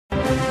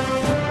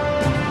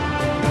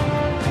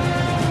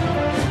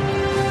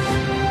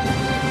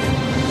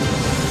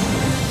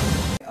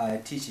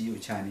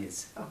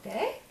Chinese.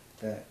 Okay.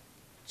 The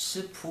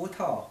吃葡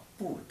萄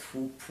不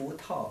吐葡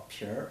萄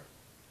皮儿.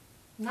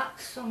 Not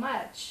so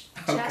much.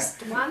 Okay.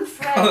 Just one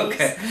phrase.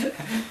 Okay.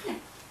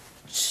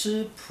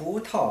 吃葡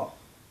萄.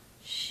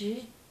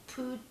 吃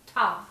葡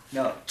萄.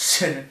 No,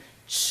 吃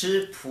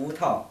葡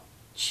萄.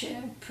 吃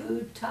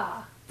葡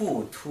萄.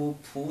 不吐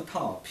葡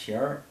萄皮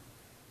儿.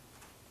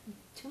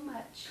 Too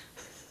much.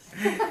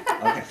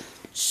 Okay.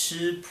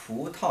 吃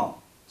葡萄.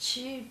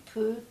 吃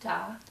葡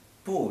萄.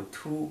 不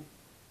吐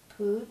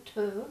葡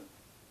萄.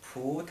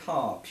 葡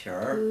萄皮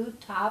儿. 葡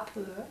萄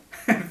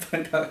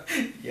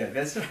皮. Yeah,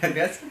 that's right.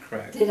 That's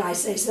correct. Did I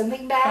say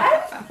something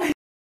bad?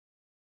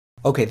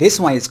 Okay, this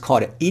one is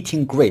called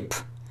eating grape.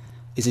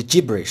 It's a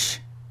gibberish.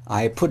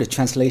 I put a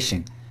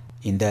translation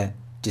in the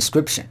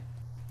description,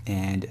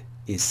 and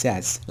it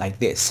says like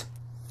this.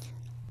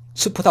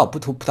 吃葡萄不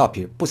吐葡萄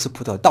皮，不吃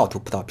葡萄倒吐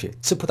葡萄皮。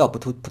吃葡萄不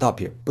吐葡萄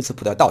皮，不吃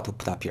葡萄倒吐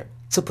葡萄皮。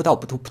吃葡萄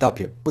不吐葡萄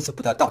皮，不吃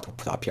葡萄倒吐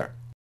葡萄皮。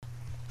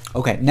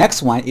Okay,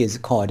 next one is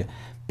called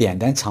扁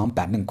担长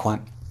板凳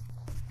宽。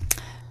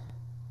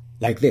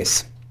Like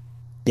this.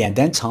 扁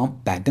担长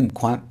板凳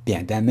宽，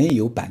扁担没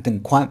有板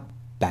凳宽。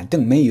板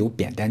凳没有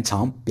扁担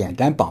长，扁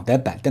担绑在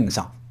板凳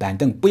上。板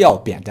凳不要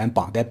扁担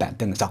绑在板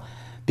凳上，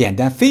扁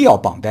担非要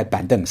绑在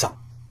板凳上。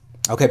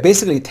Okay,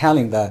 basically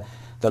telling the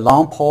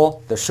long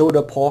pole, the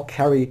shoulder pole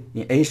carry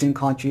in Asian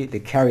country, they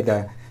carry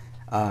the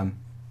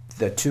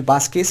two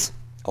baskets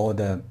or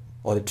the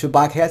two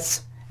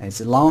buckets, and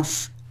it's a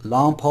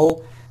long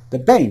pole. The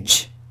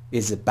bench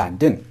is 板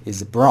凳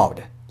is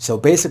broad. So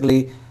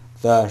basically,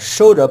 the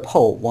shoulder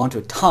pole want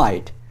to tie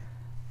it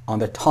on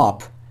the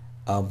top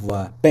of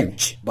a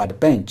bench, but the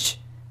bench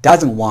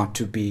doesn't want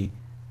to be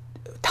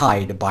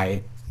tied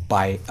by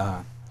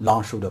a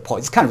long shoulder pole.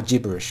 It's kind of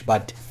gibberish,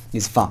 but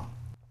it's fun.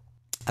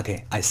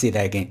 Okay, I say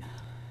that again.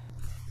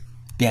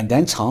 扁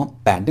担长，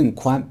板凳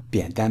宽，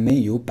扁担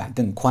没有板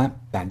凳宽，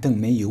板凳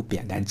没有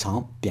扁担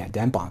长，扁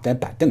担绑在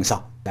板凳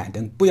上，板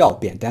凳不要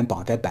扁担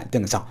绑在板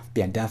凳上，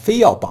扁担非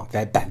要绑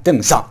在板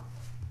凳上。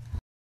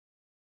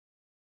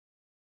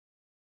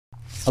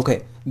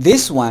Okay,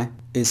 this one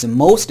is the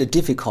most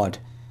difficult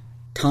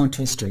tongue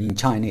twister in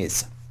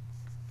Chinese.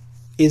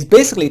 It's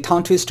basically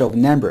tongue twister of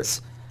numbers.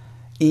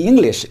 In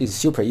English, it's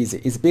super easy.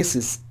 It's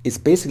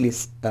basically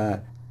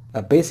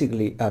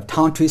a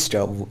tongue twister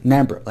of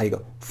number. Like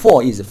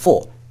 4 is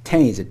 4,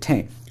 10 is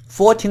 10,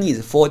 14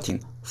 is 14,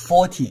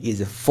 40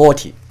 is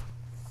 40.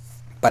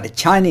 But in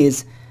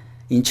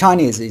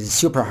Chinese is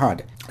super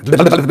hard.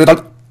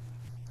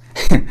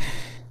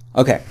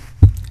 Okay.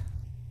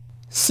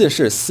 四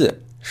是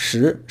四，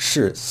十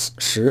是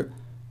十，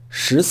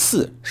十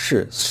四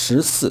是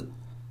十四，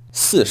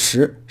四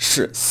十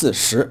是四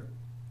十。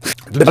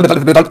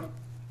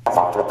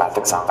绑着板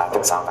凳上，板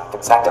凳上，板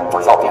凳上，板凳不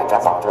要扁担，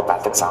绑着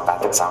板凳上，板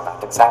凳上，板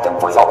凳上，板凳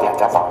不要扁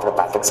担，绑着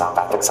板凳上，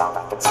板凳上，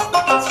板凳上。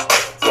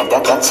扁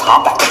担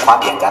长，板凳宽，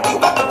扁担没有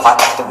板凳宽，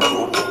板凳没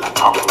有扁担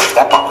长，扁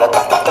担绑着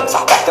板凳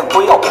上，板凳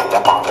不要扁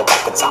担，绑着板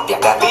凳上，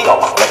扁担非要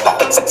绑在板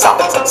凳上，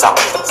凳上，凳上，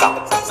凳上。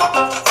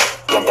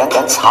扁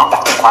担长，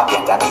板凳宽，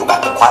扁担没有板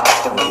凳宽，板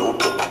凳没有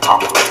扁担长，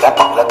扁担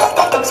绑着板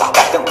凳上，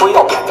板凳不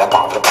要扁担，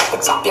绑着板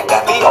凳上，扁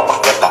担非要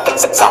绑在板凳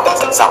上，凳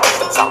上，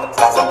凳上，板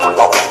凳不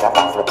要扁担，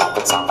绑着板。